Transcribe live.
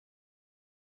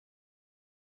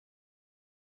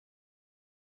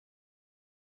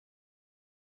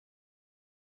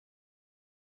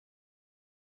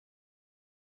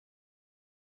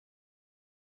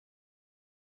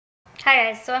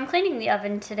Hi guys, so I'm cleaning the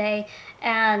oven today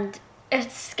and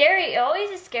it's scary. It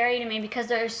always is scary to me because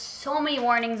there's so many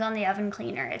warnings on the oven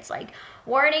cleaner. It's like,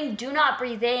 warning, do not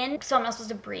breathe in. So I'm not supposed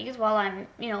to breathe while I'm,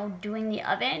 doing the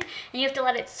oven. And you have to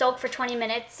let it soak for 20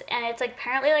 minutes and it's like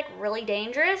apparently like really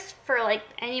dangerous for like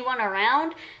anyone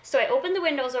around. So I opened the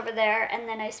windows over there and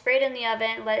then I sprayed in the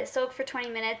oven, let it soak for 20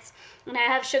 minutes. And I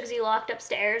have Shugsy locked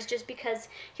upstairs just because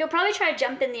he'll probably try to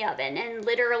jump in the oven and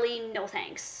literally no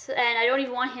thanks. And I don't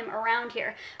even want him around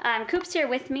here. Coop's here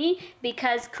with me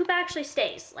because Coop actually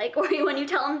stays. Like when you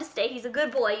tell him to stay, he's a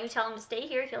good boy. You tell him to stay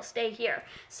here, he'll stay here.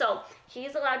 So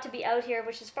he's allowed to be out here,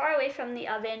 which is far away from the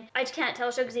oven. I just can't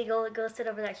tell Shugsy go sit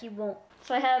over there. He won't.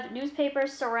 So I have newspaper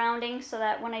surrounding so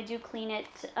that when I do clean it,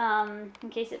 in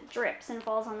case it drips and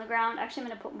falls on the ground, actually I'm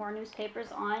going to put more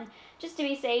newspapers on just to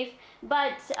be safe.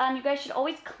 But you guys should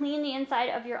always clean the inside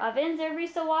of your ovens every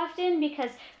so often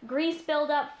because grease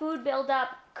buildup, food buildup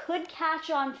could catch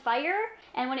on fire.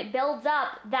 And when it builds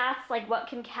up, that's like what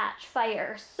can catch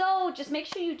fire. So just make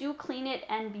sure you do clean it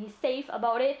and be safe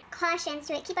about it. Cautions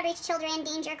to it: keep out of reach children,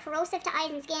 danger, corrosive to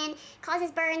eyes and skin,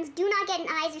 causes burns, do not get in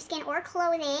eyes or skin or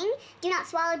clothing, do not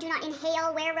swallow, do not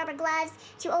inhale, wear rubber gloves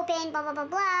to open, blah, blah, blah,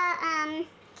 blah.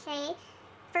 Okay.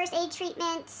 First aid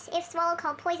treatment: if swallowed,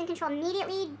 call poison control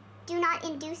immediately. Do not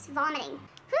induce vomiting.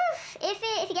 If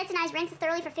it gets in eyes, rinse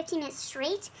thoroughly for 15 minutes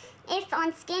straight. If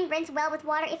on skin, rinse well with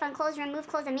water. If on clothes, remove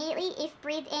clothes immediately. If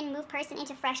breathe in, move person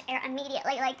into fresh air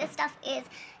immediately. Like, this stuff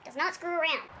does not screw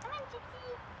around. Come on,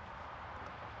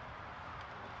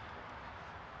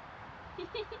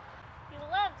 Gypsy. He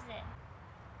loves it.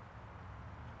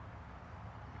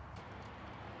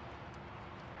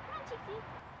 Come on,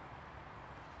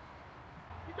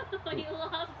 Gypsy. He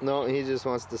loves it. No, he just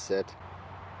wants to sit.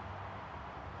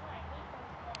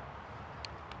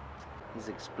 He's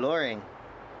exploring.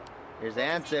 There's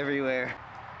ants everywhere.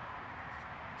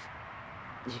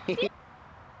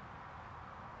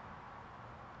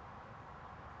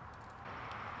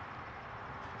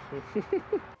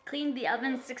 Cleaned the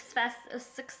oven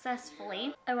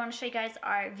successfully. I want to show you guys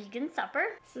our vegan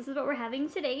supper. So this is what we're having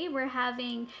today. We're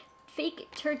having fake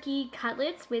turkey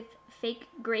cutlets with fake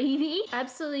gravy.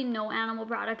 Absolutely no animal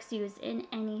products used in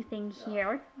anything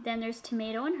here. Then there's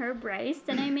tomato and herb rice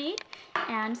that I made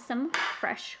and some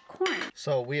fresh corn.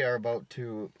 So we are about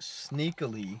to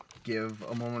sneakily give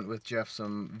a moment with Jeff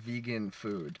some vegan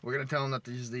food. We're gonna tell him that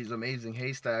there's these amazing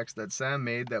haystacks that Sam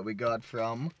made that we got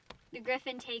from The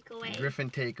Griffin Takeaway.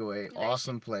 Griffin Takeaway.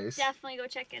 Awesome place. Definitely go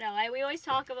check it out. We always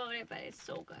talk about it, but it's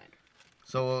so good.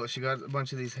 So she got a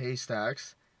bunch of these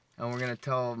haystacks. And we're going to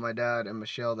tell my dad and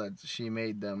Michelle that she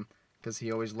made them because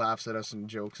he always laughs at us and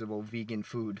jokes about vegan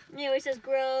food. He always says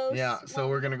gross. Yeah, so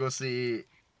we're going to go see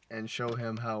and show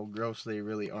him how gross they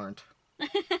really aren't.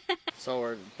 So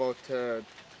we're about to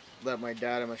let my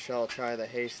dad and Michelle try the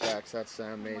haystacks that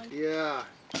Sam made. Yeah,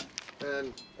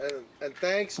 and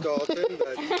thanks, Dalton.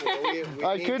 That,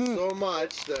 we need so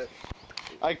much that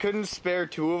I couldn't spare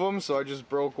two of them, so I just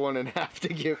broke one in half to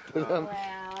give to them.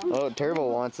 Wow. Oh,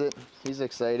 Turbo wants it. He's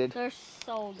excited. They're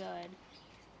so good.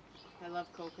 I love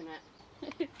coconut.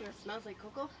 It smells like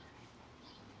cocoa.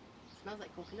 It smells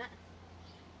like coconut.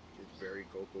 It's very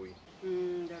cocoa-y.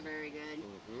 They're very good.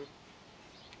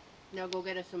 Now go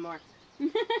get us some more.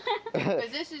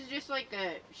 Because this is just like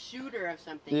a shooter of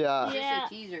something. Yeah. It's just a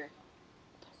teaser.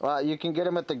 Well, you can get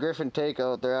them at the Griffin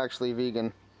Takeout. They're actually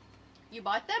vegan. You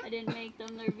bought them? I didn't make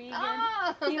them. They're vegan.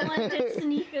 Oh. He wanted to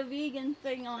sneak a vegan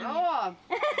thing on me. Oh,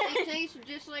 they taste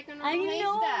just like a normal I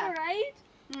know, haystack. right?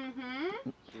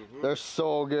 They're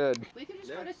so good. We could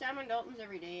just go to Sam and Dalton's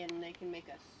every day and they can make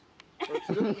us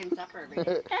vegan supper every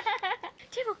day.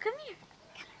 Tibble, come here.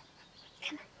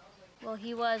 Come on. Well,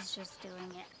 he was just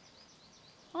doing it.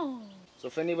 Oh. So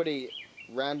if anybody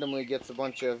randomly gets a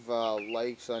bunch of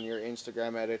likes on your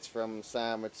Instagram edits from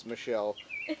Sam, it's Michelle.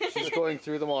 She's going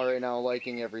through them all right now,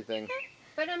 liking everything.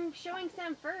 But I'm showing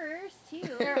Sam first, too.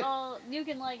 They're all, you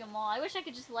can like them all. I wish I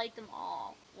could just like them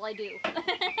all. Well, I do.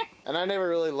 And I never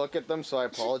really look at them, so I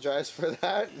apologize for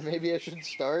that. Maybe I should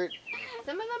start.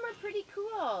 Some of them are pretty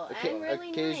cool and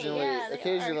really Occasionally, nice. Yeah,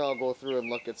 occasionally I'll go through and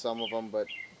look at some of them, but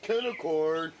can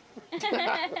accord.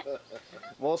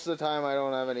 Most of the time I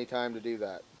don't have any time to do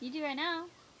that. You do right now.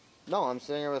 No, I'm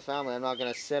sitting here with family. I'm not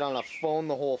going to sit on a phone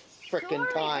the whole frickin'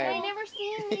 I time. never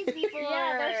seen these before.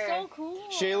 Yeah, they're so cool.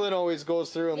 Shaylin always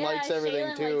goes through and Yeah, likes everything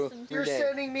Shaylin too. likes them too. You're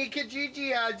Sending me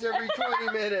Kijiji ads every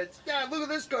 20 minutes. Dad, look at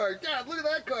this car. Dad, look at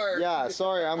that car. Yeah,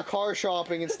 sorry, I'm car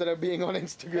shopping instead of being on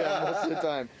Instagram most of the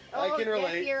time. Oh, I can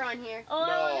relate. You're on here. Oh,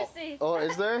 No. I want to see. Oh,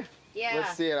 is there? Yeah.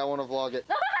 Let's see it. I want to vlog it.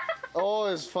 Oh,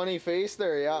 his funny face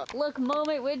there, yeah. Look,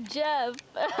 moment with Jeff.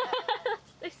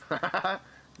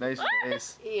 Nice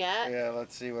face. Yeah. Yeah,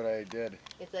 let's see what I did.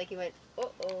 It's like he went,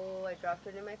 uh-oh, I dropped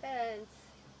it in my pants.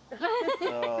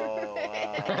 Oh,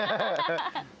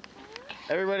 wow.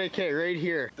 Everybody, okay, right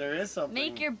here. There is something.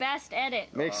 Make your best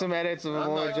edit. Make some edits of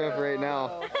Emoji Jeff right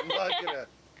now. I'm not gonna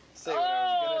say what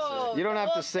I was gonna say. You don't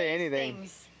have to say anything.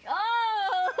 Things.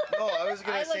 Oh! No, I was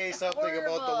gonna I say look something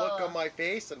about the look horrible. on my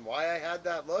face and why I had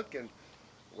that look and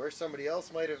where somebody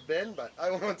else might have been, but I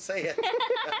won't say it.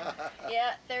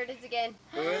 Yeah, there it is again.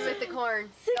 Who is With it? the corn.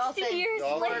 60 Dolphin. years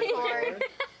Dolphin. later. Corn.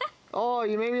 Oh,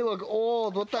 you made me look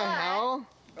old. What the What? hell?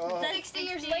 Oh, 60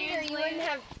 years later, you wouldn't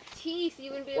have teeth.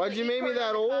 You wouldn't be able Why'd to you eat make me corn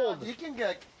that on the cob. old? you can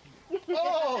get.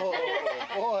 Oh,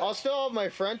 boy. I'll still have my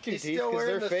front two He's teeth still because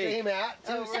wearing they're the fake. same hat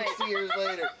too, Oh, right. 60 years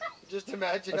later. Just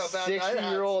imagine A how bad that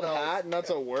 60-year-old smells. hat, and that's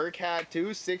a work hat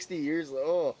too. 60 years.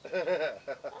 Oh,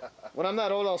 when I'm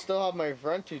that old, I'll still have my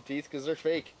front two teeth because they're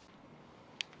fake.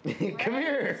 Come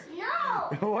here. No!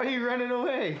 Why are you running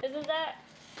away? Isn't that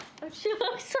what she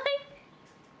looks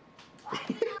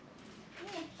like?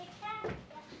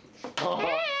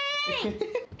 Oh.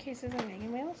 Cases of Mega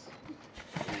Whales.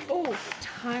 Oh,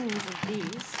 tons of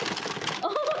these.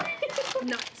 Oh.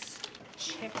 Nuts.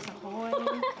 Chips Ahoy.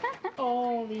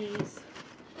 All these.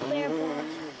 Bear paws.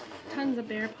 Tons of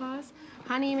bear paws.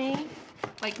 Honey May.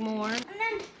 Like more. And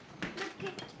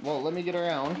then, Well, let me get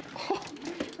around.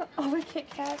 All the Kit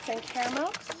Kats and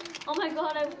caramels. Oh my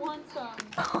god, I want some.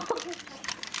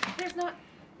 There's not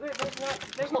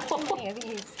too many of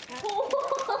these.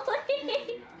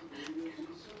 Holy.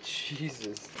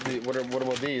 Jesus. What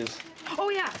about these? Oh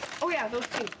yeah, those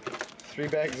two. 3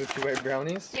 bags of 2 white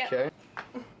brownies. Yep. Okay.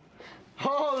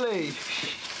 Holy.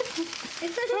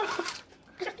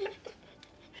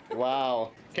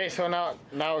 Wow. Okay, so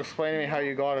now explain to me how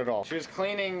you got it all. She was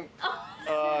cleaning.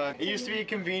 It used to be a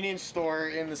convenience store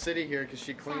in the city here because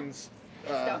she cleans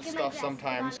stuff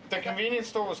sometimes. The convenience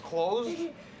store was closed,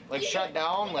 like shut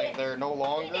down, like they're no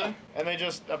longer, and they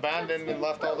just abandoned and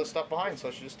left all this stuff behind.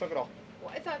 So she just took it all.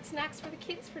 Well, I thought snacks for the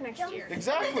kids for next year.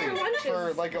 Exactly. For lunches.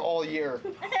 For like all year.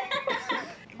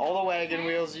 All the wagon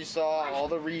wheels you saw, all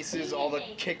the Reese's, all the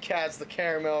Kit Kats, the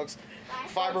caramels,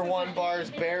 Fiber One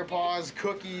bars, Bear Paws,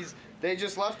 cookies. They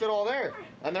just left it all there.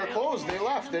 And they're closed. They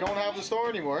left. They don't have the store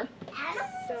anymore.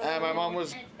 And my mom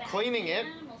was cleaning it.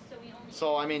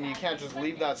 So, I mean, you can't just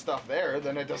leave that stuff there.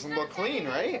 Then it doesn't look clean,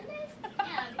 right?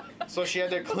 So she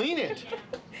had to clean it.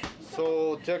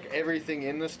 So took everything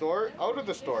in the store out of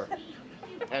the store.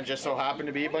 And just so happened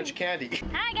to be a bunch of candy.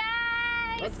 Hi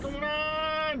guys! What's going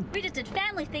on? We just did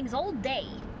family things all day.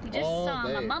 We just All saw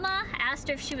my day. mama, asked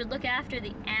her if she would look after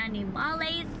the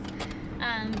animales,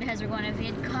 because we're going to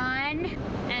VidCon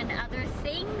and other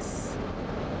things.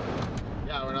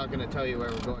 Yeah, we're not going to tell you where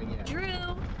we're going yet.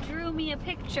 Drew me a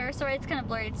picture. Sorry, it's kind of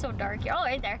blurry. It's so dark here. Oh,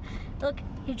 right there. Look,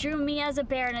 he drew me as a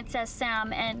bear, and it says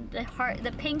Sam, and the heart,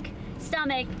 the pink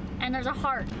stomach, and there's a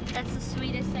heart. That's the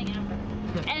sweetest thing ever.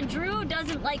 And Drew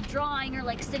doesn't like drawing or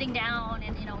like sitting down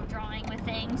and, you know, drawing with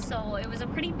things, so it was a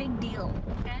pretty big deal,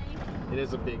 okay? It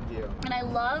is a big deal. And I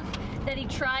love that he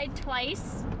tried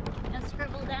twice and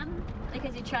scribbled them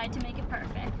because he tried to make it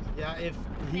perfect. Yeah, if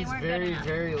They he's weren't good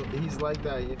enough. he's like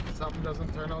that. If something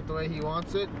doesn't turn out the way he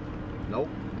wants it, nope,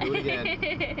 do it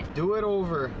again. Do it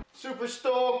over. Super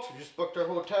stoked. We just booked our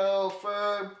hotel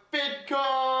for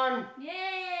VidCon.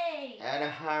 Yay!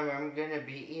 Anaheim, I'm gonna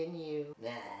be in you.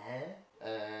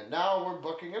 And now we're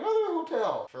booking another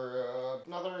hotel for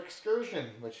another excursion,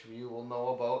 which you will know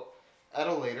about at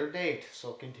a later date.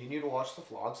 So continue to watch the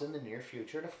vlogs in the near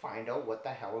future to find out what the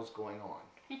hell is going on.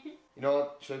 You know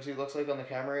what Shugsy looks like on the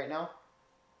camera right now?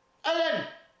 Ellen!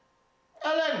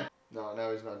 Ellen! No,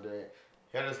 he's not doing it.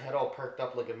 He had his head all perked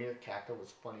up like a meerkat. That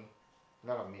was funny.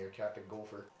 Not a meerkat, a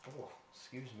gopher. Oh,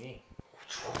 excuse me.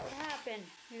 What happened?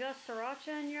 You got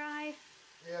sriracha in your eye?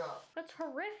 Yeah. That's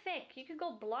horrific. You could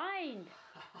go blind.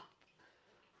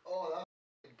 Oh,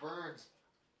 that burns.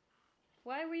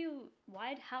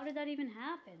 How did that even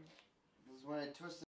happen? This is when I twisted